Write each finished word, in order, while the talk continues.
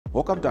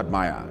Welcome to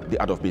Admire, the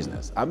Art of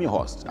Business. I'm your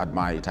host,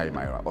 Admire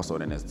Itaimaira, also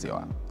known as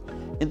Tiwa.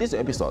 In these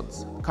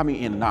episodes, coming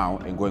in now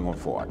and going on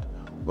forward,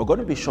 we're going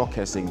to be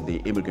showcasing the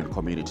immigrant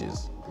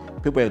communities.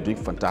 People are doing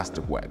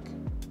fantastic work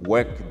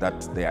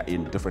that they are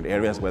in different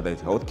areas, whether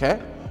it's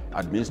healthcare,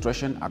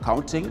 administration,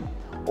 accounting,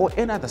 or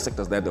any other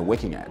sectors that they're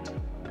working at.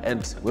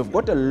 And we've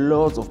got a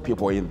lot of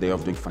people in there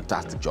doing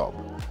fantastic job.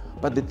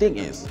 But the thing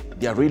is,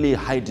 they're really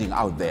hiding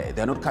out there.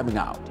 They're not coming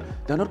out.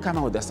 They're not coming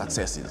out with their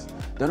successes.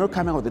 They're not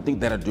coming out with the things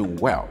that are doing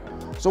well.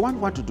 So what I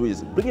want to do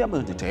is bring them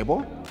on the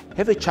table,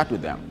 have a chat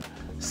with them,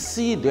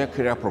 see their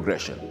career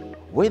progression,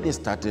 where they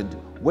started,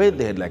 where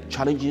they had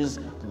challenges,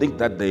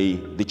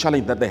 the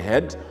challenge that they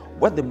had,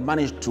 what they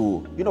managed to,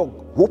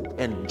 whoop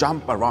and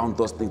jump around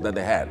those things that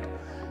they had.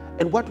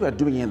 And what we're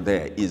doing in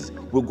there is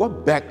we'll go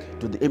back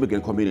to the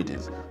immigrant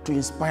communities to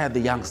inspire the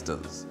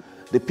youngsters,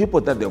 the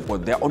people that they've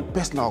got their own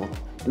personal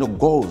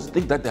goals,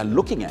 things that they're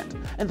looking at,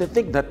 and they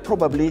think that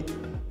probably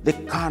they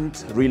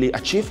can't really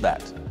achieve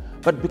that.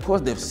 But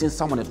because they've seen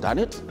someone have done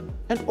it,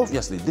 and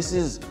obviously this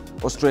is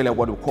Australia,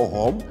 what we call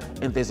home,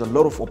 and there's a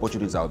lot of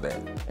opportunities out there.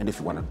 And if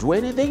you want to do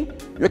anything,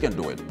 you can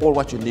do it. All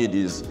what you need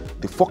is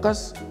the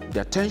focus,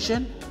 the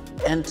attention,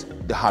 and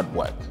the hard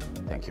work.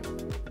 Thank you.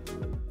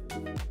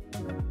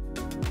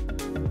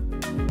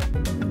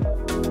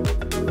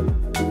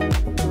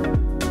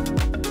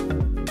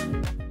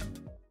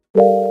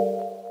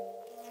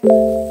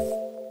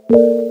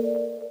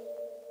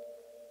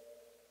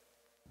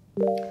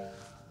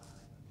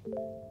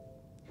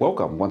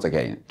 Welcome once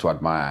again to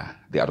Admire,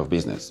 the Art of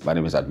Business. My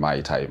name is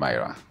Admire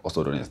Itaimaira,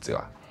 also known as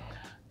Tiwa.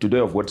 Today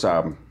I've got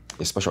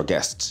a special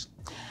guest.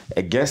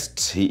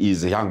 He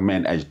is a young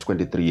man aged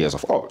 23 years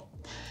of old.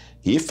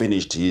 He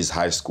finished his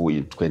high school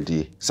in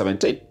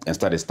 2017 and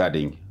started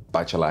studying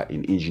Bachelor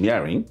in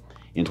Engineering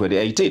in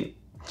 2018.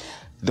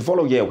 The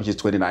following year, which is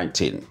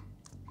 2019,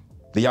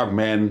 the young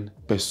man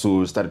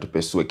started to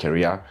pursue a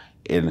career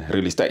in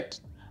real estate.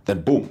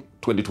 Then boom,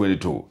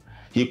 2022,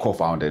 he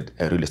co-founded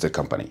a real estate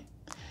company.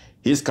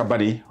 His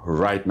company,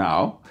 right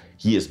now,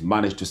 he has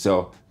managed to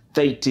sell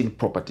 13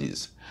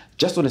 properties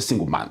just on a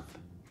single month.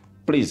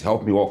 Please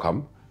help me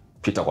welcome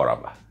Peter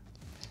Kwaramba.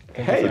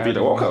 Hey,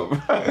 Peter,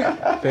 welcome.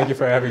 Thank you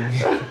for having me.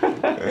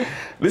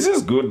 This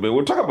is good, man.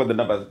 We'll talk about the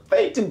number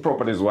 13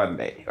 properties one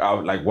day,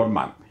 like 1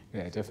 month.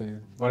 Yeah, definitely.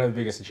 One of the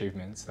biggest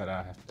achievements that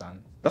I have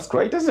done. That's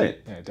great, isn't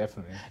it? Yeah,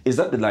 definitely. Is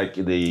that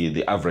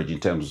the average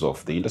in terms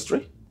of the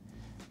industry?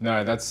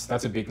 No, that's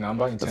a big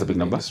number in terms of the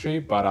industry,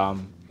 but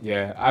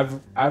yeah,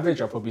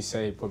 average, I'll probably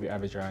say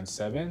average around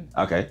 7.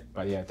 Okay.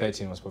 But yeah,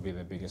 13 was probably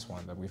the biggest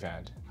one that we've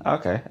had.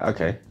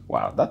 Okay.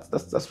 Wow,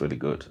 that's really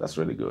good. That's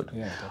really good.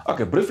 Yeah. Definitely.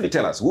 Okay, briefly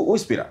tell us, who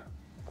is Peter?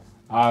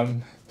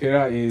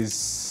 Peter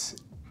is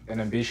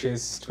an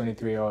ambitious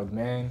 23-year-old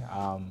man,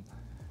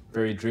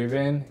 very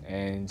driven,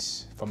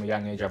 and from a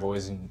young age, I've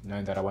always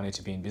known that I wanted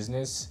to be in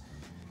business.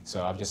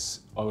 So I've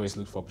just always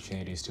looked for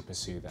opportunities to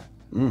pursue that.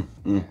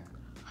 Yeah.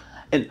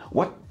 And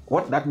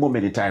what that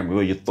moment in time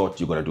where you thought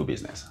you were going to do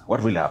business?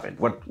 What really happened?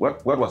 What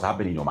was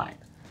happening in your mind?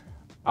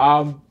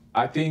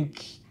 I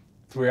think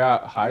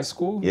throughout high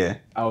school, yeah,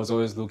 I was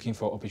always looking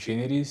for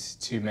opportunities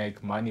to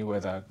make money,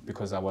 whether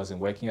because I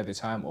wasn't working at the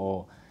time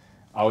or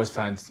I always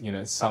found,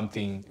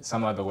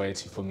 some other way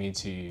for me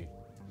to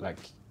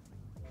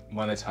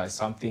monetize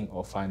something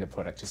or find a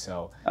product to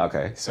sell.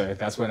 Okay. So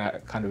that's when I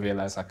kind of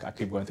realized I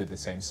keep going through the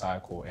same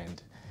cycle,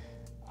 and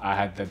I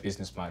had the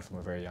business mind from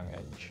a very young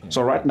age.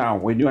 So right now,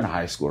 when you're in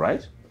high school,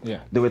 right?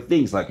 Yeah. There were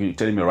things like you're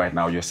telling me right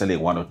now, you're selling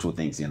 1 or 2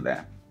 things in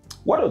there.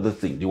 What are the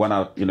things? Do you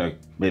want to,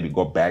 maybe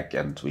go back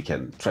and we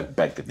can track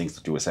back the things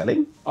that you were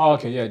selling? Oh,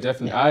 okay, yeah,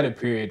 definitely. Yeah. I had a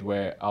period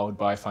where I would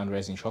buy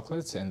fundraising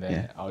chocolates and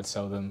then I would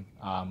sell them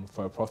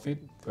for a profit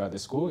throughout the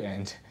school.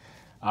 And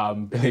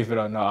believe it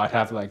or not, I'd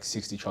have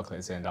 60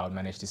 chocolates and I would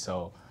manage to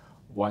sell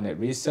 1 at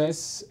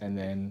recess and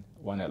then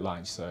 1 at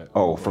lunch.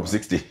 So from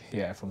 60?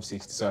 Yeah, from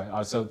 60. So I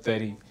would sell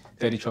 30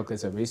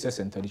 chocolates at recess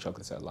and 30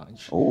 chocolates at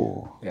lunch.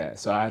 Oh. Yeah,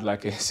 so I had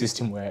a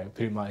system where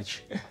pretty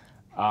much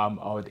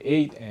I would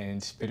eat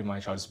and pretty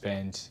much I would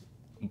spend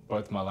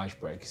both my lunch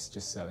breaks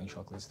just selling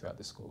chocolates throughout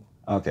the school.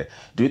 Okay.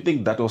 Do you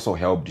think that also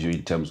helped you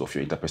in terms of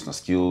your interpersonal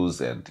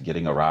skills and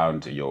getting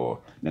around your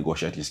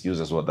negotiating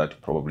skills as well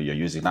that probably you're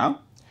using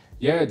now?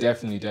 Yeah,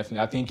 definitely.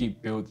 I think it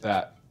built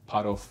that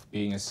part of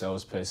being a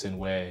salesperson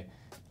where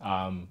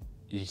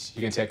you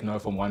can take no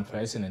from one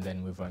person and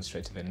then move on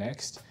straight to the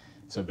next.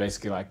 So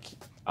basically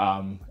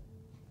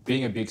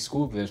being a big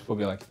school, there's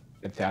probably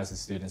 1,000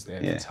 students there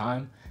at the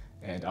time,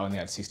 and I only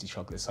had 60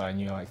 chocolates, so I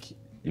knew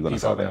you're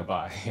gonna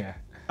buy. Yeah.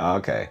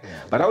 Okay. Yeah.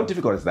 But how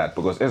difficult is that?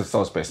 Because as a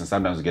salesperson,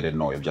 sometimes you get a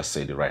no. You've just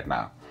said it right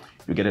now.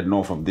 You get a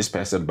no from this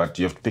person, but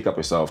you have to pick up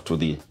yourself to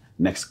the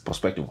next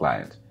prospective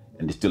client,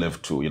 and you still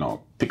have to,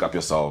 pick up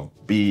yourself.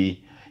 How do you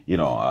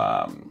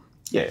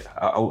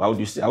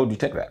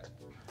take that?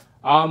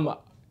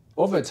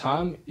 Over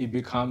time, it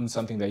becomes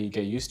something that you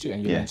get used to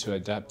and you learn to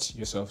adapt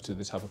yourself to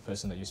the type of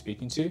person that you're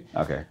speaking to.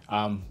 Okay.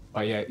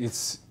 But yeah,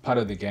 it's part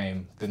of the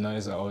game. The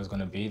no's are always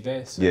going to be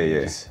there. So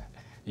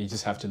you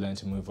just have to learn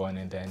to move on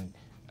and then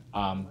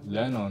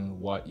learn on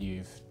what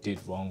you've did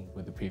wrong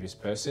with the previous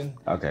person.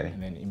 Okay.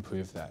 And then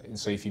improve that. And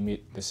so if you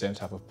meet the same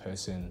type of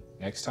person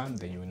next time,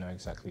 then you will know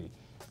exactly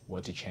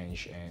what to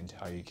change and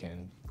how you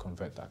can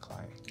convert that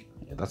client.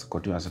 Yeah, that's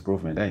continuous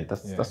improvement. Hey,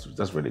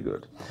 that's really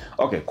good.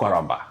 Okay,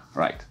 Kwaramba,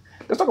 right.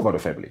 Let's talk about the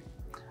family.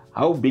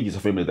 How big is the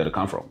family that you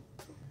come from?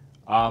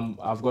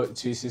 I've got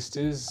 2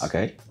 sisters.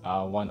 Okay.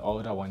 One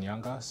older, one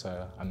younger,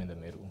 so I'm in the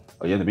middle.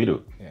 Oh, you're in the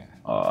middle? Yeah.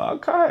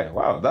 Okay,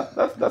 wow,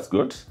 that's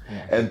good.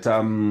 Yeah.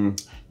 And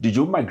did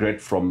you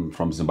migrate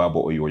from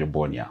Zimbabwe or you were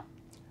born here?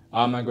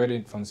 I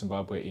migrated from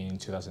Zimbabwe in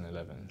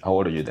 2011. How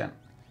old are you then?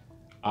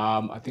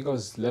 I think I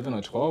was 11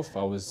 or 12.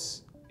 I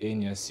was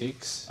in year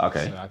 6.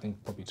 Okay. So I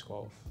think probably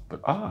 12.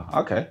 But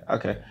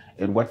okay.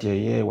 And what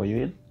year were you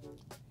in?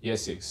 Year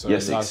 6. So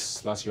Year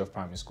 6. last year of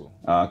primary school.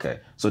 Okay.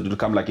 So did you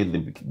come like in the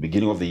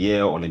beginning of the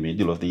year or the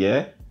middle of the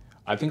year?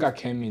 I think I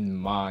came in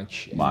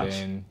March. March. And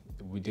then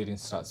we didn't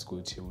start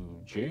school till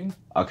June.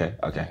 Okay.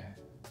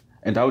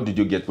 And how did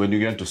you get when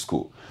you went to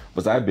school?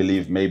 Because I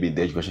believe maybe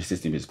the education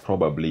system is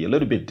probably a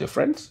little bit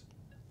different.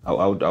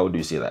 How do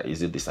you see that?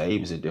 Is it the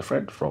same? Is it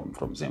different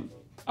from Zim?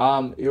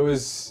 It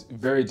was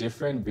very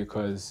different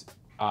because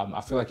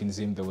I feel like in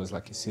Zim there was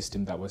like a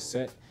system that was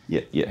set.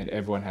 Yeah. And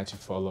everyone had to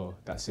follow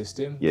that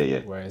system.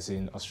 Yeah. Whereas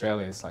in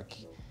Australia, it's like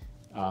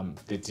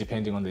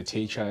depending on the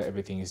teacher,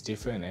 everything is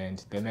different,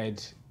 and they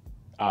made,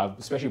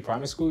 especially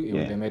primary school,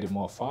 they made it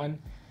more fun.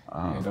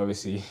 And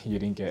obviously, you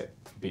didn't get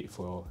beat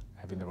for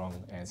having the wrong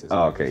answers.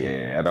 Oh, okay,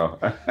 yeah, I know.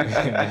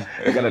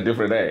 You got a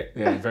different day.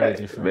 Yeah, very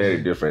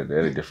different.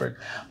 Very different.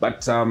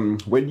 But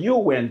when you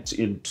went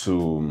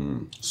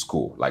into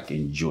school, like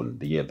in June,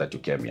 the year that you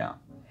came here,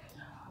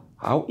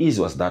 how easy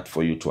was that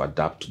for you to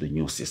adapt to the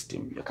new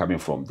system? You're coming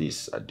from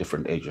this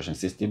different education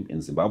system in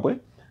Zimbabwe.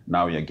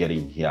 Now you're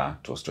getting here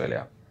to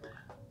Australia.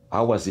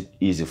 How was it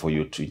easy for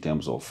you in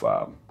terms of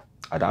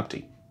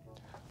adapting?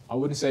 I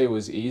wouldn't say it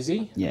was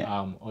easy. Yeah.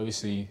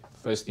 Obviously,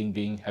 first thing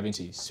being having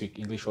to speak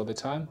English all the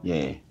time.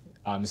 Yeah.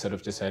 Instead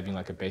of just having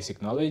like a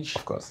basic knowledge.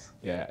 Of course.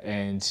 Yeah,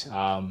 and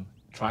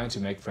trying to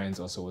make friends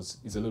also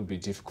is a little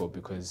bit difficult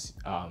because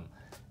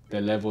the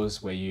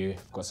levels where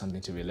you've got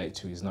something to relate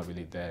to is not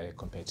really there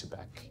compared to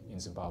back in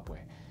Zimbabwe.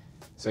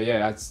 So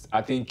yeah,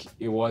 I think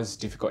it was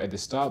difficult at the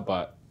start,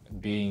 but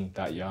being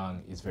that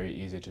young, it's very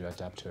easy to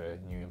adapt to a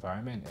new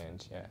environment,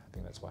 and yeah, I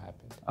think that's what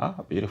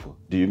happened. Beautiful.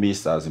 Do you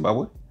miss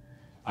Zimbabwe?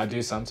 I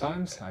do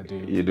sometimes. I do.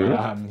 You do?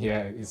 But,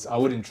 yeah, I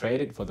wouldn't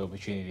trade it for the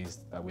opportunities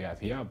that we have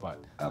here,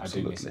 but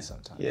Absolutely. I do miss it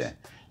sometimes. Yeah.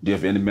 Do you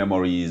have any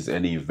memories,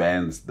 any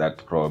events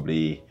that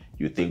probably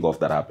you think of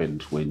that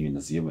happened when you're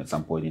in Zim at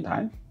some point in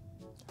time?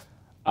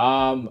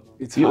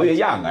 You're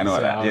young, I know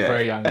that. I'm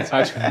very young. It's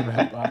hard to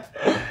remember.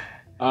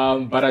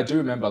 But I do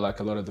remember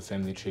like a lot of the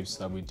family trips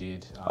that we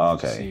did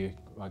to see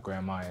my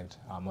grandma and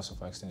most of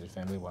our extended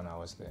family when I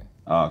was there.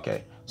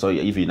 Okay. So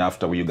even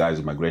after you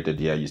guys migrated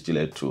here, you still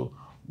had to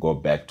go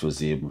back to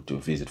Zim to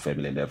visit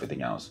family and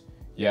everything else?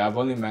 Yeah, I've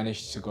only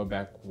managed to go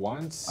back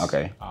once.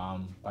 Okay.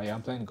 But yeah,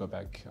 I'm planning to go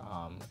back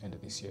end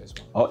of this year as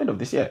well. Oh, end of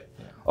this year?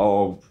 Yeah.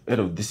 Oh,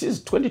 this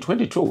is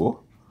 2022?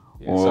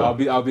 Yeah, so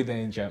I'll be there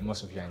in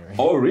most of January.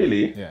 Oh,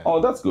 really? Yeah.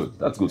 Oh, that's good.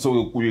 That's good.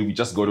 So we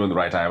just go on the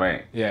right time,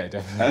 eh? Yeah,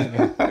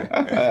 definitely.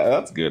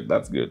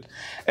 That's good.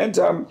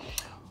 And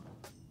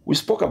we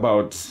spoke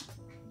about,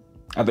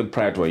 I think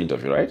prior to our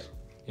interview, right?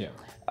 Yeah.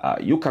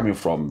 You coming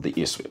from the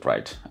East Suite,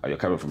 right? You're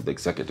coming from the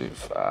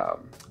executive,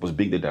 was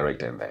being the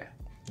director in there.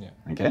 Yeah.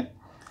 Okay.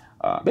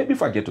 Maybe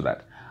before I get to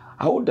that,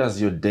 how does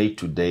your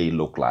day-to-day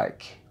look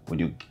like when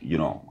you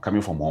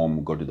coming from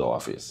home, go to the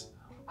office?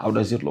 How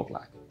does it look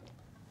like?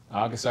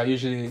 So I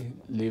usually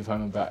leave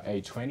home about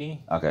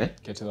 8:20. Okay.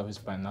 Get to the office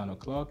by 9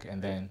 o'clock, and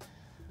then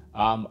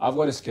I've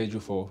got a schedule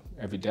for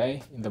every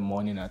day. In the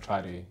morning, I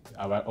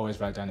always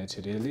write down a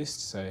to-do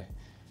list. So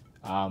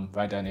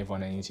write down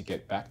everyone I need to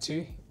get back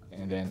to,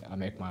 and then I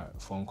make my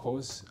phone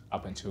calls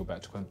up until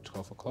about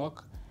 12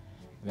 o'clock.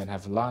 And then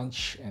have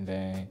lunch, and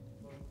then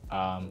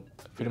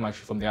pretty much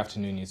from the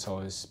afternoon, it's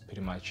always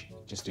pretty much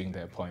just doing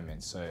the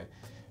appointments. So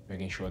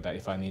making sure that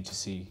if I need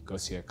to go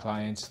see a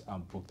client,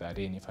 book that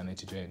in. If I need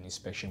to do an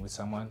inspection with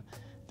someone,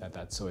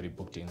 that's already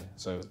booked in.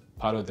 So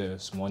part of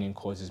this morning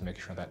course is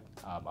making sure that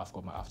I've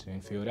got my afternoon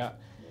filled out.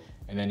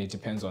 And then it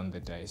depends on the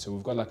day. So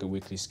we've got like a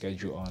weekly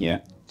schedule on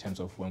in terms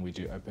of when we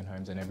do open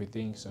homes and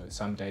everything. So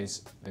some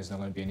days there's not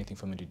going to be anything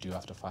for me to do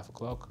after 5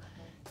 o'clock.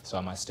 So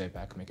I might stay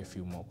back, make a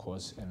few more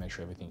calls and make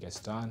sure everything gets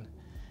done.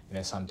 And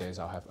then some days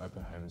I'll have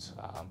open homes.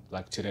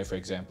 Like today, for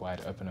example, I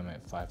had open home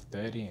at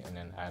 5:30 and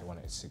then I had one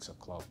at 6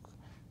 o'clock.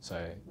 So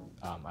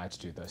I had to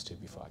do those two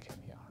before I came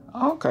here.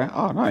 Okay.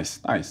 Oh, nice.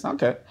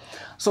 Okay.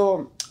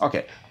 So,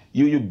 okay,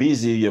 you're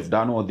busy. You've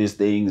done all these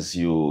things.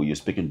 You're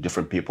speaking to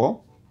different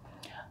people.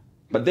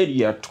 But then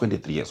you're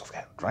 23 years of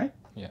age, right?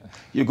 Yeah.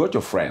 You got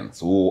your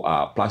friends who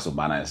are plus or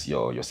minus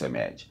your same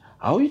age.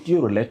 How do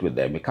you relate with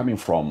them? You're coming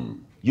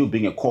from you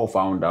being a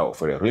co-founder of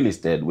a real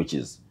estate, which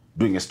is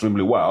doing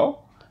extremely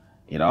well,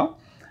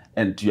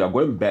 and you are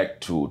going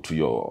back to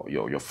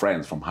your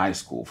friends from high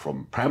school,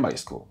 from primary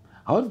school.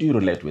 How do you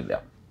relate with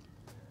them?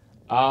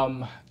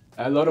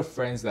 a lot of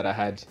friends that I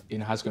had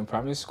in high school and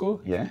primary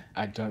school, Yeah.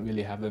 I don't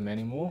really have them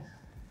anymore.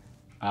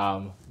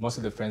 Most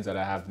of the friends that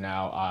I have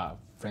now are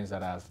friends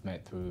that I've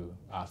met through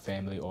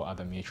family or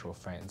other mutual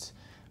friends.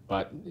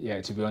 But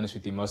yeah, to be honest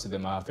with you, most of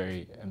them are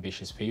very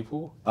ambitious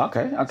people.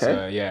 Okay, okay.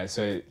 So yeah,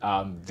 so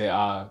they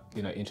are,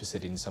 you know,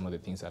 interested in some of the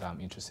things that I'm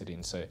interested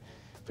in. So,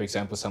 for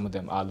example, some of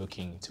them are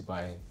looking to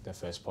buy their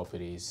first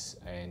properties,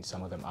 and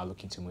some of them are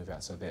looking to move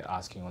out. So they're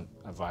asking on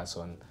advice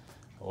on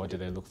what do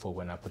they look for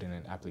when I put in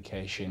an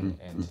application.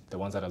 And the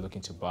ones that are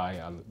looking to buy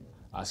are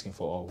asking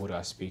for, oh, who do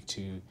I speak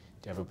to? Do you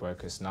have a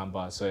broker's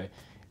number? So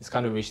it's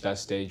kind of reached that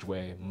stage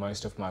where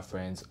most of my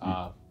friends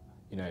are,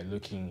 you know,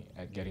 looking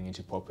at getting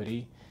into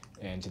property,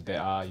 and they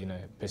are, you know,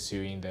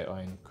 pursuing their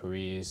own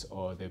careers,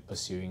 or they're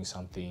pursuing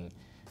something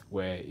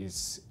where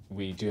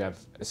we do have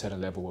a certain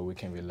level where we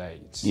can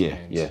relate. Yeah,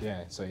 and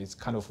yeah. So it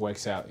kind of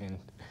works out, and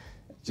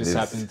just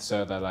happened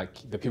so that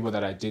like the people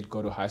that I did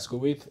go to high school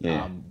with,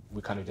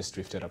 we kind of just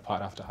drifted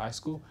apart after high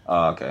school.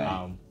 Oh, okay.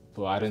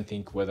 But I don't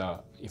think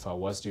whether if I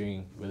was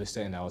doing real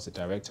estate and I was a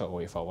director,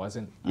 or if I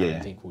wasn't, I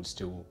don't think we'd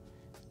still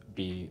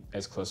be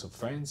as close of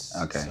friends.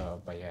 Okay.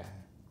 So, but yeah.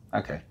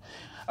 Okay.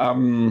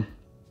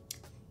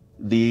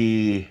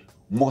 The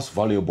most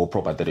valuable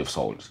property that you've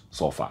sold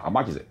so far, how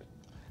much is it?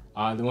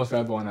 The most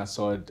valuable one I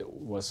sold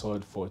was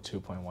sold for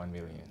 $2.1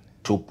 million.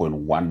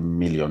 $2.1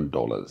 million.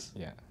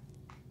 Yeah.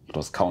 It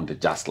was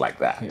counted just like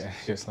that. Yeah,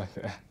 just like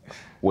that.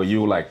 Were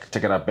you like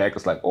taking it back?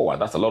 It's like, oh, wow,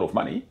 that's a lot of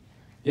money.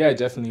 Yeah, it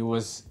definitely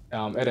was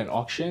at an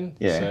auction.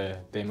 Yeah. So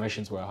the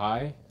emotions were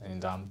high,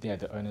 and yeah,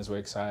 the owners were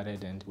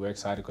excited, and we're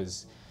excited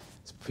because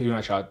it's pretty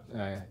much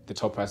the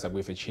top price that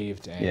we've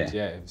achieved, and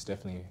yeah, it was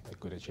definitely a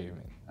good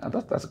achievement.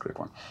 That's a great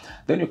one.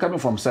 Then you're coming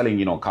from selling,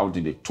 you know,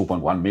 counting the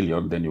 2.1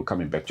 million, then you're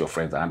coming back to your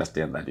friends. I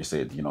understand that you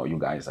said, you know, you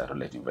guys are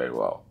relating very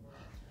well.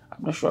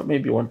 I'm not sure,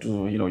 maybe you want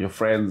to, you know, your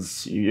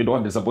friends, you don't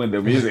want to disappoint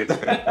them, is it?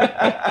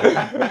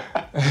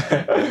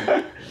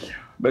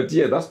 But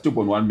yeah, that's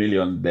 2.1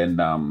 million.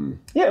 Then,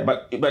 yeah,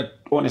 but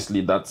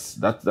honestly, that's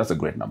a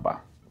great number.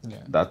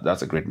 Yeah.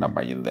 That's a great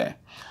number in there.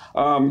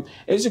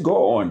 As you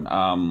go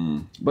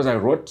on,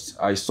 because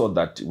I saw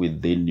that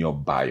within your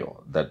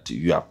bio that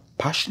you are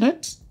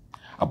passionate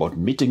about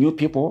meeting new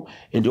people,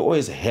 and you're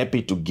always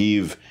happy to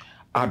give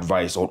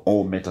advice on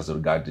all matters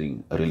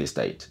regarding real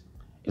estate.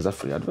 Is that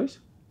free advice?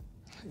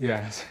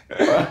 Yes,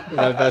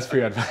 that's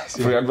free advice.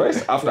 Yeah. Free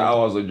advice after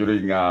hours or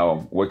during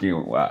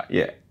working?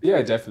 Yeah.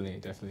 Yeah,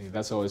 definitely.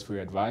 That's always free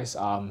advice.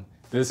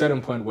 There's a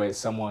certain point where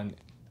there's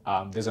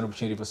an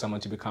opportunity for someone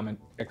to become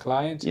a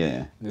client. Yeah.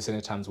 And there's certain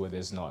times where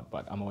there's not,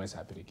 but I'm always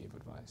happy to give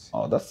advice.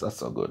 Oh, that's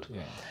so good.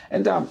 Yeah.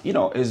 And you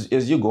know,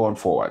 as you go on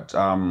forward,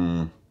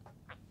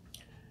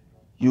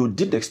 you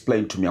did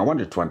explain to me. I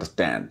wanted to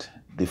understand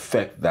the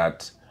fact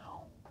that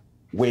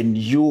when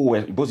you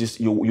were, because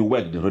you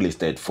worked in real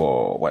estate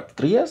for what,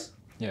 3 years?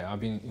 Yeah, I've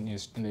been in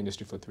the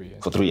industry for 3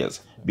 years. For 3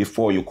 years,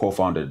 before you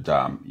co-founded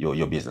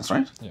your business,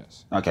 right?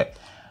 Yes. Okay.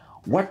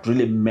 What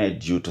really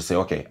made you to say,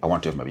 okay, I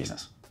want to have my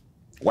business?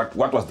 What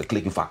was the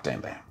clicking factor in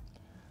there?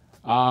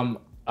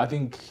 I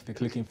think the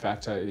clicking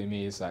factor in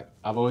me is like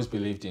I've always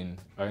believed in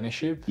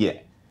ownership. Yeah.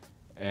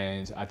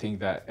 And I think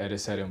that at a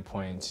certain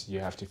point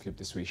you have to flip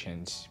the switch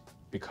and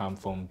become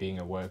from being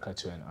a worker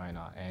to an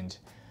owner. And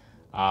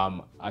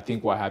I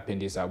think what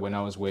happened is that when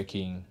I was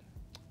working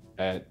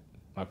at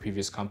my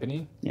previous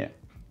company,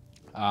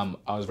 I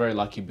was very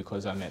lucky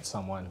because I met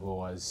someone who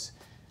was,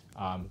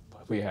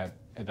 we had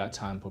at that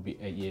time probably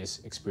 8 years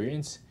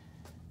experience,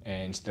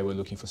 and they were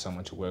looking for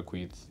someone to work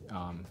with,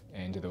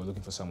 and they were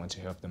looking for someone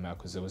to help them out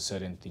because there were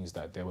certain things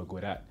that they were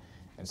good at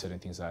and certain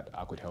things that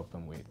I could help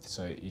them with.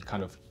 So it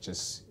kind of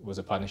just was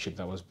a partnership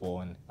that was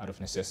born out of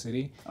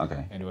necessity.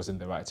 Okay. And it wasn't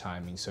the right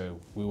timing. So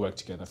we worked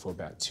together for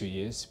about 2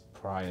 years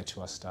prior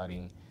to us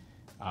starting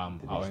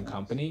our own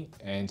company.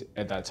 And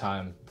at that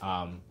time,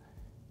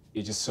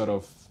 it just sort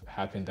of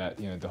happened that,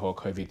 you know, the whole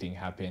COVID thing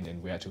happened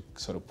and we had to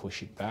sort of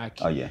push it back.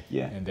 Oh, yeah.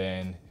 And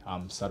then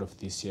start of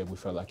this year, we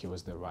felt like it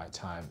was the right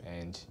time.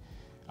 And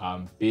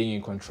being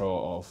in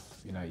control of,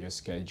 you know, your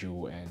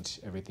schedule and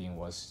everything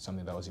was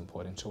something that was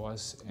important to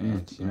us.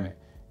 And, you know,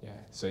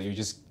 so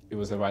it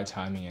was the right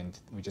timing, and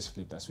we just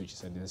flipped that switch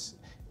and said,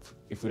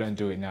 if we don't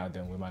do it now,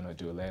 then we might not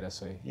do it later.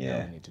 So we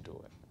need to do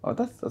it. Oh,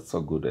 that's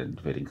so good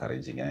and very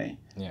encouraging, eh?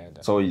 Yeah.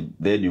 Definitely. So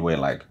then you were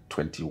like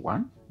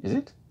 21, is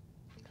it?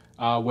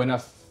 When I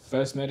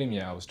first met him,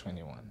 I was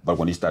 21. But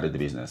when you started the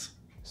business?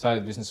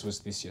 Started the business was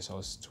this year, so I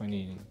was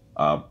 22.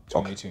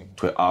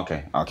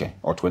 Okay.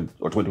 Or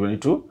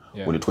 2022?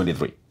 Yeah. When you're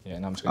 23? Yeah,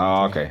 and I'm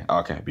 23.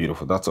 Okay,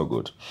 beautiful. That's so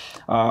good.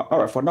 All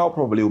right, for now,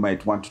 probably we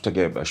might want to take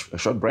a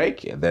short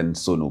break, and then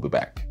soon we'll be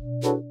back.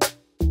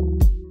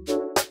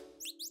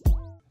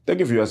 Thank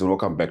you, viewers, and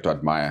welcome back to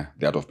Admire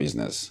the Art of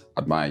Business.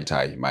 Admire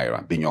Itai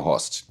Myra, being your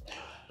host.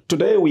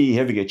 Today, we're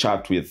having a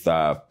chat with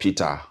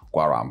Peter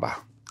Kwaramba.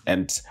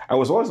 And I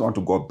was always want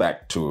to go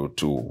back to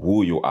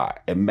who you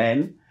are. A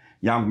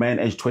young man,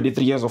 aged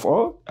 23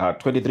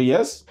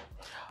 years,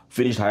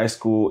 finished high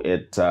school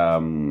at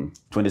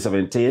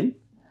 2017.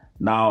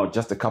 Now,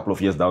 just a couple of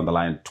years down the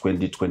line,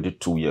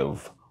 2022,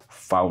 you've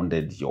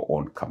founded your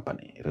own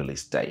company, real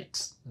estate.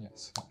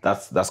 Yes.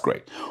 That's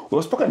great.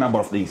 We've spoken a number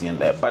of things in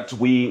there, but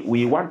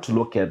we want to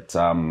look at,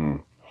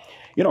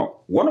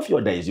 one of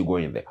your days you go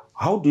in there.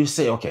 How do you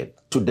say, okay,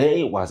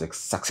 today was a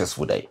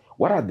successful day?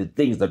 What are the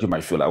things that you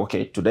might feel like,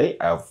 okay, today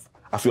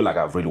I feel like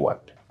I've really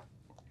worked?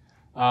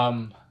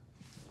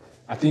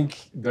 I think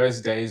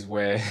those days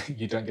where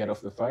you don't get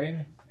off the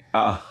phone,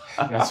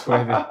 that's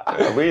where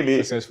the really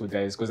successful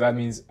days, because that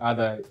means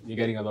either you're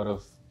getting a lot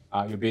of,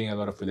 you're building a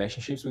lot of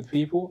relationships with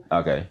people,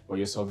 okay, or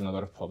you're solving a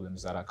lot of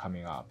problems that are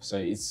coming up. So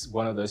it's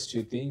one of those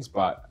two things.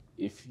 But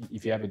if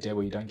you have a day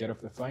where you don't get off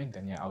the phone,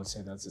 then yeah, I would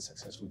say that's a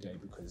successful day,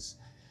 because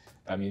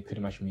it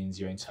pretty much means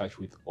you're in touch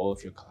with all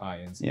of your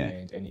clients,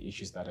 and any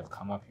issues that have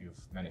come up,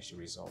 you've managed to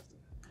resolve them.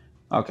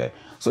 Okay,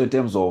 so in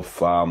terms of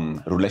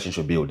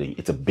relationship building,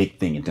 it's a big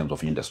thing in terms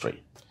of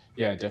industry.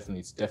 Yeah,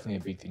 definitely. It's definitely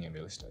a big thing in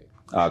real estate.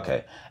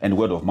 Okay, and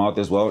word of mouth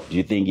as well. Do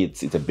you think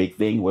it's a big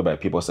thing whereby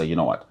people say, you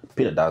know what,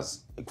 Peter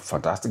does a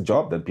fantastic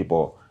job, then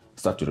people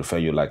start to refer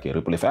you like a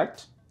ripple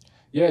effect?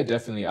 Yeah,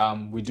 definitely.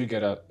 We do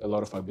get a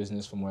lot of our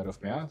business from word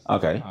of mouth.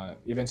 Okay.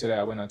 Even today,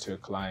 I went out to a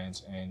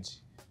client and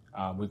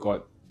we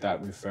got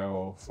that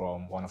referral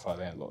from one of our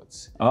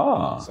landlords.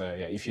 Oh. So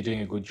yeah, if you're doing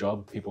a good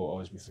job, people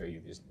always refer you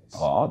business.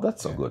 Oh,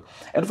 that's so good.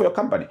 And for your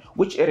company,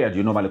 which area do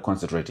you normally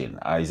concentrate in?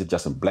 Is it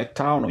just in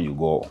Blacktown or you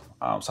go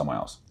somewhere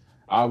else?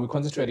 We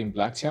concentrate in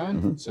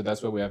Blacktown, so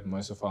that's where we have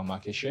most of our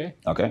market share.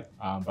 Okay.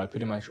 But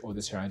pretty much all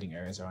the surrounding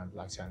areas around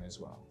Blacktown as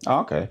well.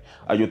 Okay.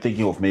 Are you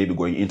thinking of maybe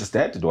going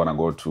interstate? Do you want to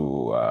go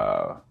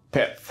to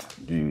Perth?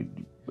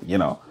 You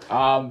know?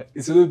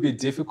 It's a little bit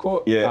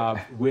difficult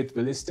with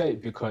real estate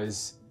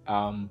because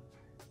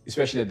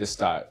especially at the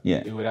start,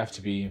 it would have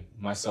to be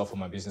myself or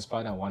my business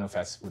partner. One of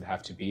us would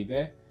have to be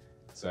there.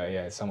 So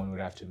yeah, someone would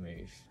have to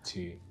move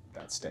to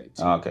that state.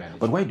 Okay.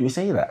 But why do you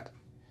say that?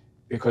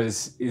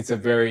 Because it's a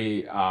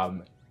very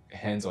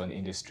hands-on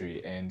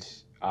industry, and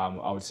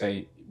I would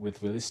say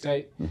with real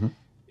estate,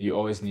 you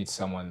always need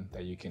someone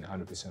that you can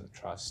 100%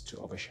 trust to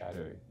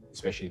overshadow,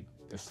 especially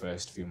the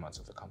first few months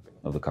of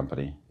the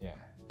company. Yeah.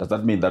 Does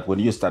that mean that when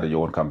you started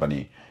your own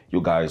company,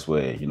 you guys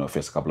were,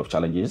 faced a couple of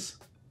challenges?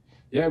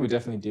 Yeah, we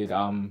definitely did.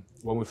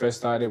 When we first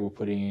started, we were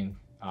putting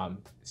in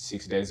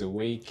 6 days a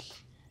week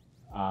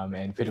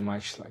and pretty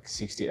much like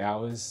 60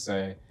 hours.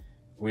 So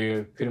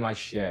we're pretty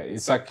much,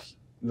 it's like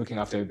looking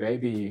after a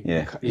baby.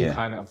 You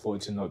can't afford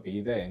to not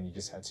be there, and you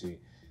just had to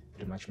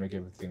pretty much make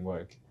everything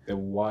work. There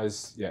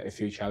was a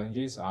few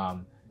challenges.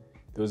 There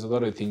was a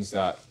lot of things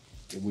that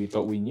we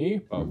thought we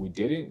knew, but we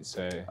didn't.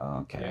 So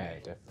yeah,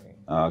 definitely.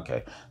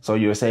 Okay. So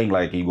you're saying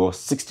like you go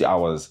 60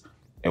 hours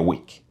a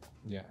week?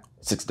 Yeah.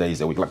 6 days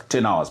a week, like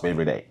 10 hours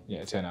every day?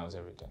 Yeah, 10 hours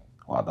every day.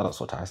 Wow, that is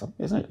so tiresome,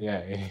 isn't it? Yeah,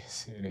 it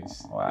is. It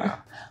is. Wow.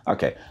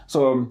 Okay.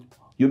 So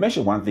you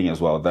mentioned one thing as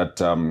well, that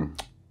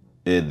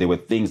there were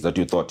things that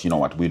you thought, you know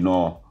what, we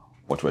know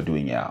what we're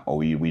doing here, or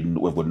we've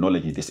got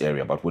knowledge in this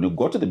area, but when you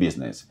go to the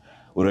business,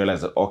 we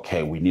realize that,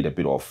 okay, we need a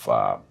bit of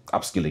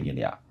upskilling in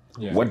here.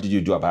 Yeah. What did you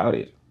do about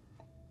it?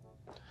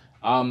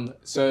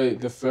 So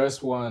the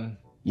first one,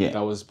 that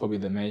was probably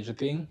the major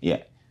thing,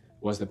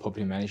 was the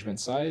property management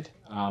side.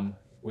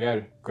 We had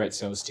a great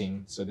sales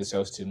team. So the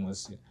sales team we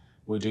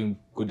were doing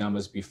good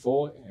numbers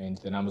before, and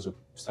the numbers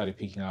started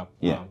picking up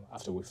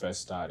after we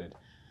first started.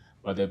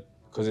 But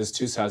because there's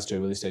two sides to a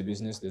real estate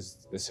business,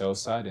 there's the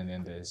sales side and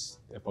then there's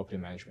the property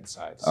management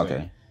side. So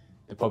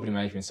the property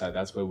management side,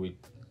 that's where we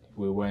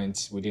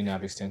didn't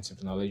have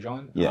extensive knowledge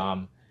on.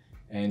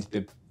 And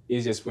the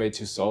easiest way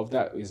to solve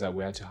that is that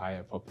we had to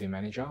hire a property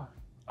manager.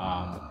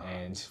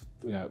 And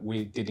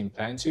we didn't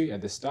plan to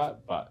at the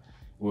start, but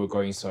we were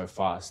going so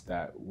fast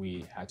that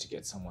we had to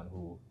get someone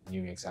who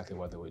knew exactly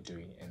what they were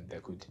doing and they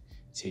could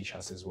teach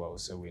us as well,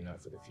 so we know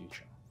for the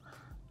future.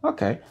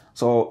 Okay.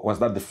 So was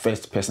that the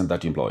first person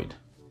that you employed?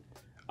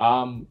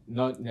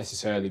 Not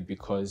necessarily,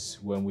 because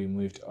when we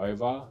moved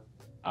over,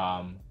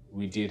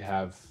 we did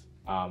have,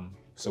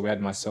 so we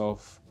had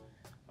myself,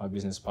 my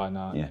business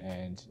partner,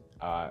 and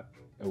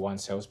one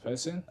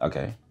salesperson.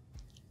 Okay.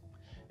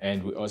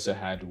 And we also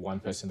had one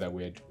person that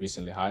we had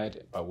recently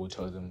hired, but we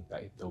told them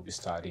that they'll be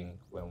starting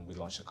when we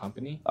launch the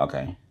company.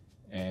 Okay.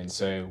 And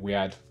so we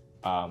had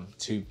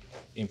 2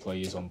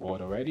 employees on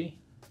board already.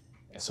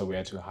 And so we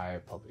had to hire a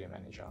property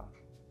manager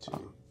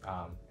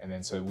and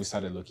then so we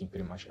started looking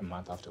pretty much a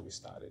month after we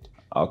started.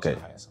 Okay. To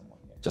hire someone.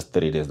 Yeah. Just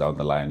 30 days down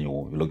the line,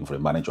 you're looking for a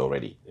manager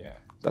already. Yeah.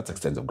 That's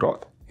extensive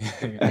growth.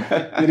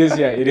 It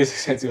is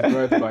extensive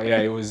growth, but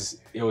it was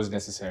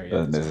necessary. It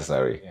was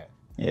necessary. Yeah.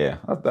 Yeah,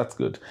 that's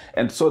good.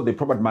 And so the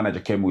property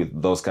manager came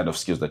with those kind of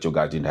skills that you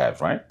guys didn't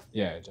have, right?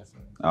 Yeah,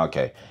 definitely.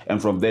 Okay.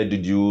 And from there,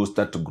 did you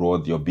start to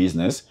grow your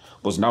business?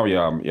 Because now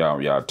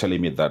you're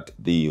telling me that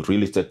the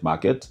real estate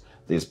market,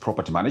 there's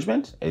property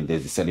management and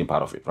there's the selling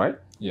part of it, right?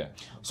 Yeah.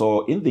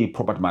 So in the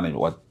property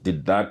management,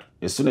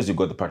 as soon as you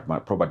got the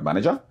property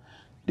manager,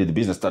 did the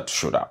business start to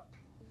shoot up?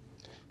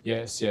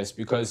 Yes,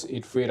 because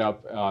it freed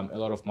up a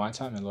lot of my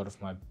time and a lot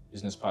of my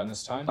business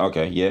partner's time.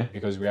 Okay, yeah.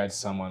 Because we had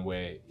someone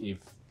where if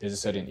there's a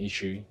certain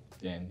issue,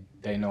 then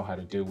they know how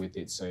to deal with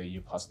it, so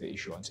you pass the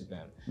issue on to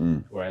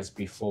them. Whereas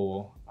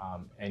before,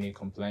 any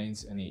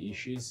complaints, any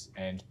issues,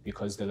 and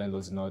because the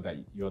landlords know that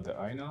you're the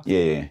owner,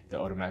 they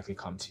automatically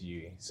come to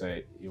you. So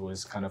it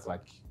was kind of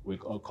like we're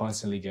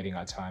constantly getting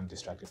our time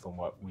distracted from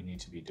what we need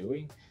to be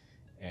doing.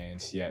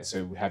 And yeah,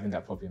 so having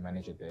that property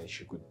manager there,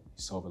 she could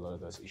solve a lot of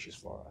those issues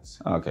for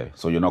us. Okay,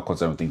 so you're not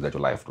concerned with things that you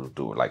like to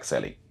do, like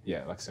selling?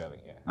 Yeah, like selling,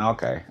 yeah.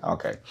 Okay.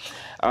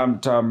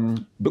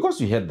 And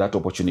because you had that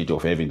opportunity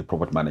of having the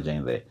property manager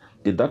in there,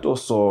 did that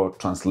also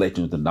translate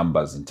into the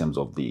numbers in terms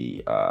of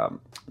the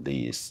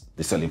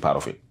selling part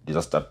of it? Did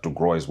that start to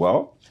grow as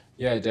well?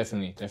 Yeah,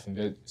 definitely.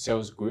 The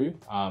sales grew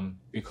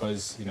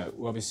because,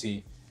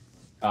 obviously,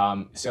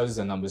 sales is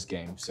a numbers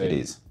game. So it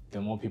is. The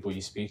more people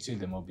you speak to,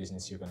 the more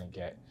business you're going to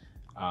get.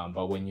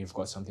 But when you've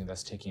got something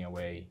that's taking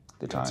away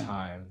the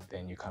time,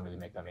 then you can't really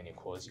make that many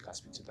calls. You can't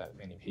speak to that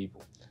many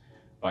people.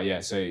 But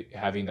yeah, so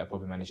having that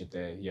property manager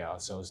there, yeah, our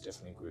sales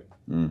definitely grew.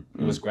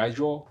 It was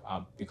gradual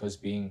because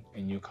being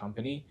a new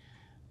company,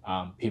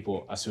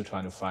 people are still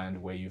trying to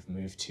find where you've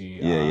moved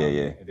to.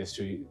 They're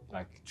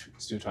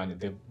still trying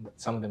to.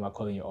 Some of them are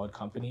calling you old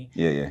company.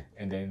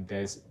 And then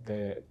there's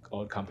the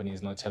old company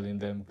is not telling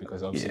them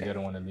because obviously they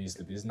don't want to lose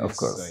the business. Of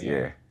course,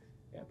 so,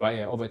 But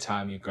yeah, over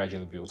time you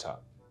gradually build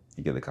up.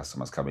 You get the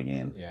customers coming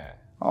in. Yeah.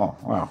 Oh,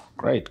 wow.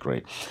 Great.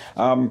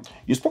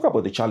 You spoke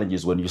about the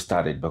challenges when you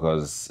started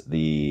because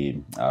the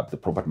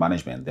property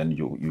management, then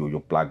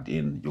you plugged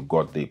in, you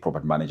got the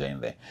property manager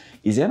in there.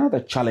 Is there another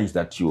challenge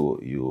that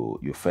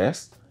you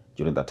faced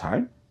during that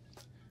time?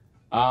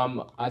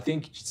 I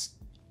think it's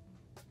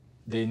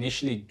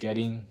initially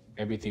getting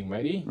everything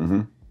ready.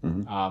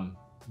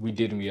 We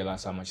didn't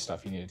realize how much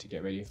stuff you needed to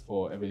get ready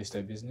for a real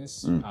estate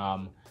business.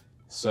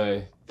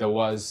 So there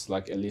was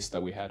like a list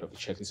that we had of a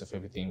checklist of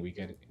everything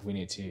we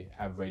need to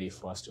have ready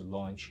for us to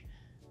launch,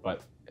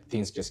 but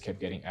things just kept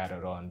getting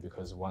added on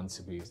because once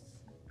we've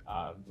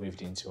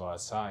moved into our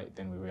site,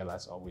 then we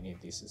realized, we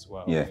need this as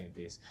well. We need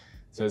this.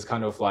 So it's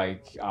kind of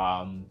like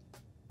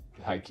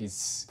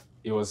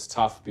it was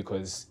tough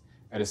because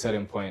at a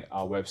certain point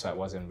our website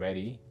wasn't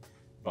ready,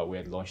 but we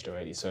had launched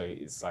already. So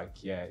it's like,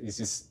 it's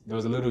just, there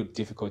was a little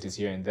difficulties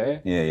here and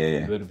there.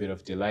 A little bit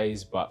of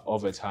delays, but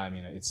over time,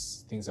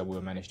 it's things that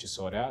we'll manage to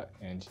sort out.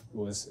 And it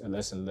was a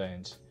lesson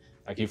learned.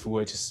 Like if we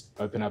were to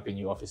open up a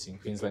new office in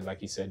Queensland,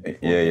 like you said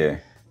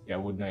before,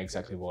 we'd know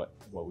exactly what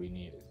we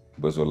needed.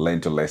 Because we'll learn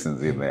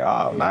lessons in there.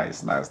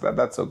 Nice.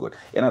 That's so good.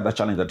 Another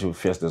challenge that you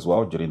faced as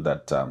well during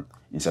that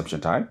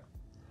inception time?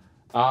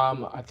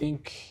 I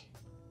think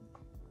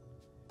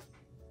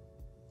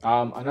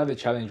another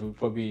challenge would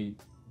probably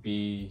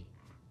be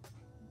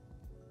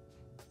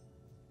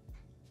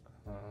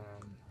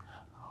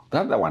the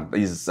other one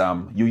is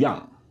you're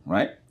young,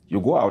 right? You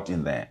go out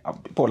in there,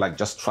 people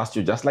just trust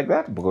you just like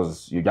that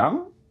because you're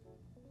young.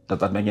 Does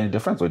that make any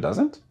difference or it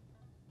doesn't?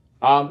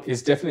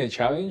 It's definitely a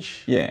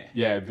challenge.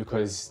 Yeah,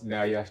 because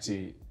now you have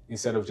to,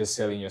 instead of just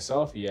selling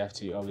yourself, you have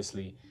to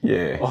obviously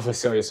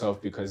oversell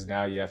yourself because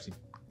now you have to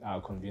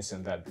convince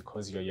them that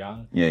because you're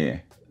young,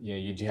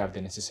 you do have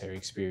the necessary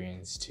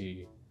experience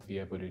to be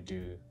able to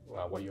do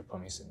what you're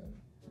promising them.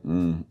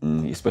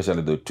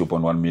 Especially the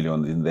 2.1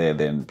 million in there,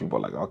 then people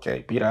are like,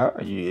 okay, Peter,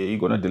 are you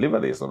going to deliver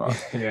this or not?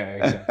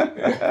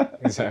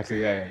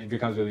 Exactly. It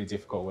becomes really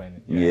difficult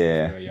when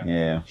you're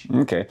young.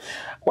 Okay.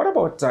 What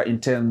about in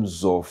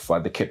terms of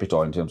the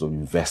capital, in terms of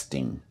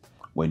investing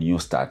when you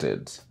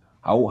started?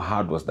 How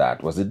hard was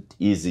that? Was it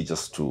easy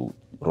just to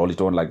roll it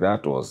on like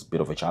that, or was it a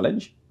bit of a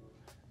challenge?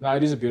 No,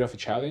 it is a bit of a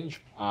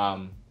challenge.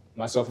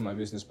 Myself and my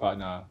business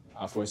partner,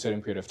 for a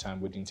certain period of time,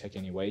 we didn't take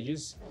any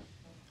wages,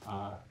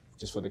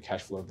 just for the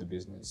cash flow of the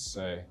business.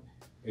 So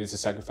it's a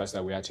sacrifice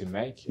that we had to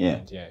make,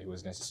 and it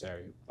was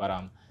necessary. But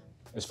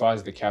as far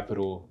as the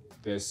capital,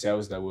 the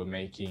sales that we're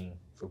making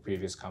for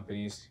previous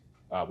companies,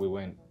 we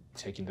weren't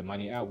taking the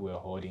money out, we were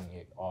holding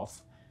it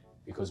off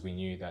because we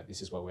knew that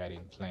this is what we had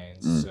in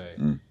plans.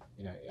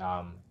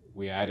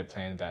 We had a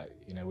plan that,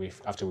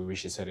 after we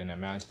reach a certain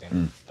amount,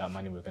 then that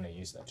money, we're going to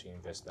use that to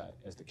invest that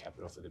as the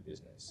capital for the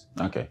business.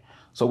 Okay.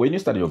 So when you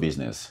start your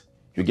business,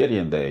 you get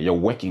in there, you're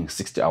working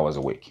 60 hours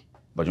a week,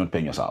 but you're not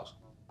paying yourselves.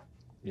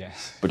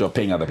 Yes. But you're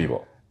paying other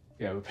people.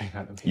 Yeah, we're paying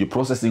other people. You're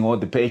processing all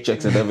the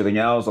paychecks and everything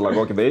else. Like,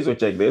 okay, there's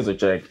a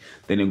check.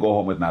 Then you go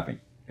home with nothing.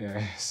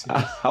 Yeah.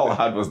 How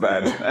hard was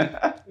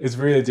that? It's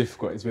really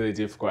difficult.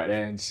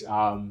 And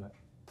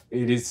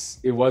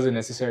it was a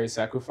necessary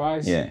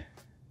sacrifice.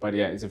 But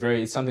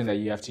it's something that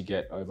you have to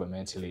get over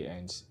mentally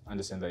and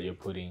understand that you're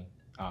putting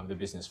the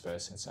business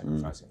first and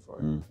sacrificing for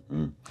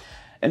it.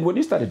 And when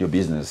you started your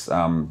business,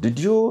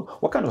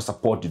 what kind of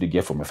support did you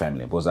get from your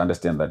family? Because I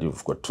understand that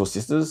you've got two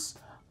sisters,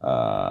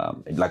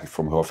 like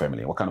from your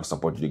family. What kind of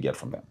support did you get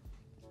from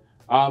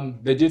them?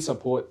 They did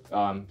support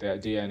the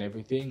idea and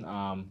everything.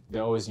 They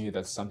always knew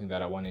that's something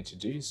that I wanted to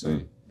do,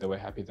 so they were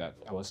happy that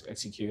I was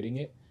executing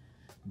it.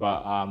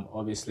 But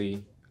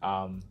obviously,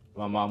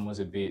 my mom was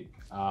a bit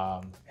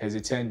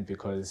hesitant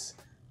because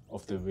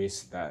of the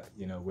risk that,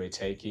 we're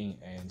taking.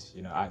 And,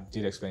 I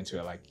did explain to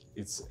her, like,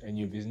 it's a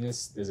new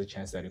business. There's a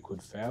chance that it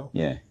could fail.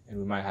 Yeah. And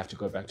we might have to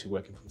go back to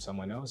working from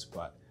someone else.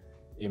 But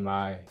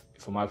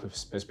from my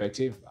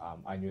perspective,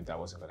 I knew that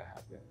wasn't going to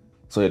happen.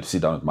 So you had to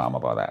sit down with mom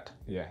about that.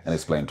 Yeah. And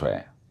explain to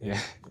her. Yeah.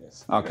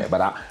 Yes. Okay,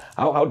 but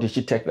how did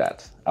she take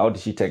that? How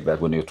did she take that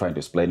when you were trying to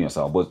explain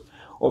yourself? But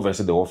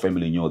obviously the whole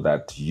family knew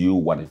that you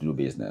wanted to do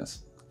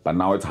business, but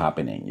now it's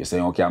happening. You're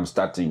saying, okay, I'm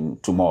starting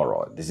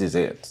tomorrow. This is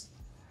it.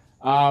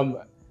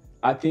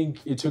 I think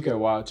it took a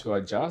while to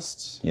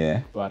adjust.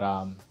 Yeah. But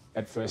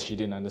at first she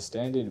didn't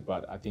understand it.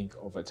 But I think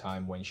over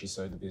time, when she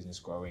saw the business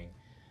growing,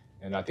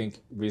 and I think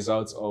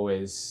results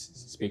always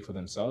speak for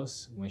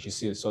themselves. When she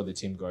saw the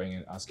team growing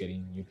and us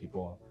getting new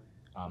people,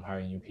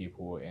 hiring new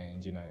people,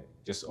 and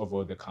just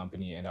overall the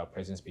company and our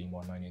presence being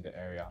more known in the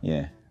area.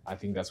 Yeah. I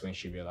think that's when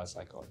she realized,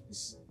 like, oh,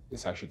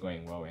 it's actually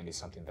going well, and it's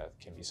something that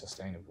can be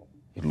sustainable.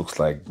 It looks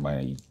like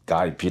my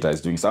guy Peter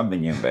is doing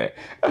something in there.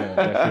 Yeah,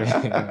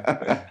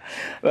 definitely.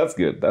 That's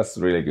good. That's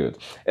really good.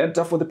 And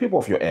for the people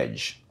of your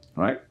age,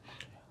 right?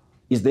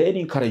 Is there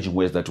any encouraging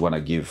ways that you want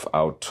to give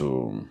out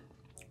to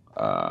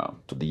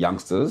the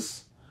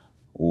youngsters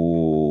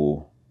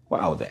who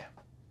are out there?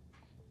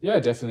 Yeah,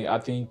 definitely. I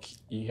think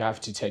you have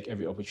to take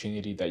every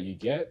opportunity that you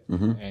get.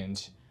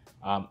 And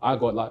I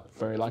got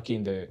very lucky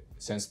in the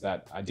sense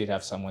that I did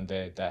have someone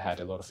there that had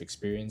a lot of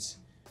experience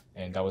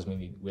and that was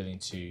really willing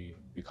to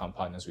become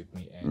partners with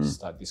me and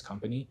start this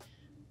company.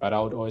 But I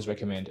would always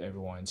recommend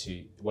everyone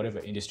to, whatever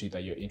industry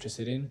that you're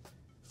interested in,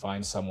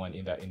 find someone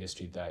in that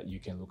industry that you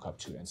can look up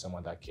to and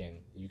someone that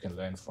you can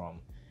learn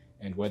from.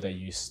 And whether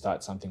you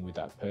start something with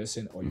that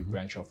person or you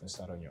branch off and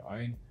start on your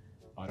own,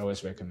 I'd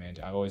always recommend.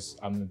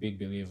 I'm a big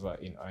believer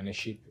in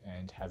ownership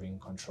and having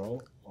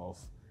control of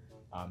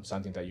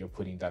something that you're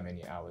putting that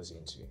many hours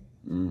into.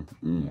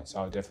 Yeah, so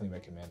I would definitely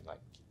recommend, like,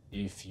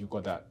 if you've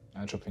got that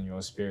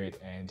entrepreneurial spirit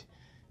and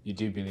you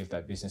do believe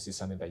that business is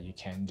something that you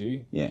can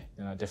do, then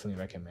I definitely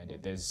recommend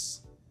it.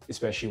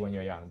 Especially when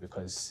you're young,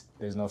 because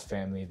there's no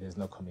family, there's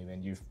no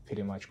commitment. You've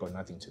pretty much got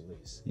nothing to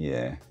lose.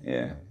 Yeah.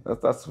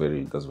 That's very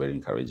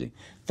encouraging.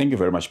 Thank you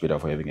very much, Peter,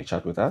 for having a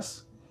chat with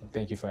us.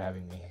 Thank you for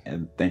having me.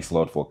 And thanks a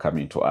lot for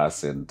coming to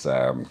us. And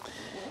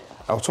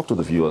I'll talk to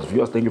the viewers.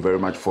 Viewers, thank you very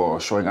much for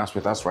showing us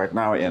with us right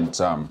now. And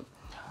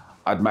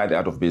Admire the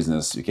Art of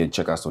Business. You can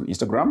check us on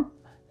Instagram.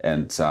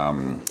 And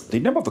the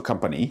name of the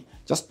company,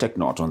 just take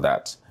note on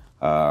that.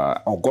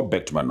 I'll go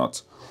back to my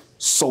notes.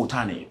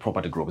 Soultani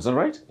Property Group, is that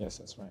right? Yes,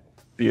 that's right.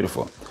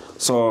 Beautiful.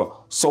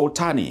 So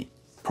Soultani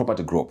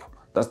Property Group,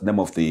 that's the name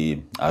of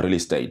the real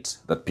estate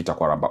that Peter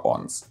Kwaramba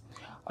owns.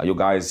 You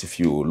guys, if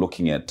you're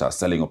looking at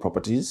selling your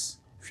properties,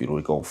 if you're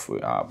looking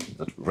for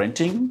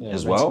renting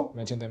as well?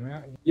 Renting them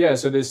out. Yeah,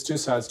 so there's two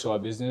sides to our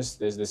business.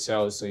 There's the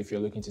sales. So if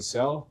you're looking to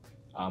sell,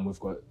 we've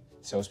got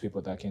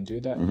salespeople that can do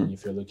that. And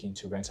if you're looking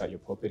to rent out your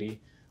property,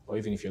 or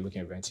even if you're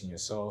looking at renting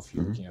yourself,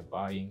 you're looking at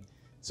buying.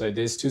 So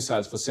there's two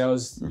sides. For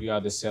sales, you're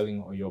either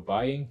selling or you're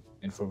buying.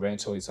 And for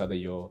rental, it's either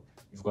you've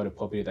got a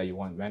property that you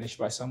want managed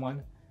by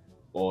someone,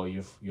 or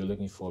you're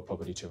looking for a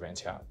property to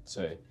rent out.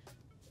 So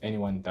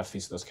anyone that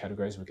fits those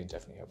categories, we can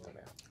definitely help them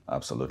out.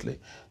 Absolutely.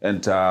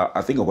 And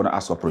I think I'm going to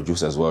ask our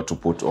producer as well to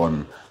put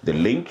on the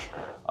link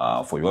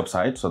for your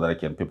website so that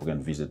people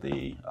can visit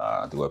the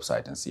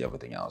website and see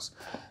everything else.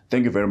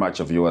 Thank you very much,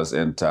 viewers,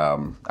 and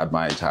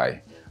Admire it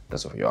high.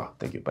 That's what you are.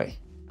 Thank you. Bye.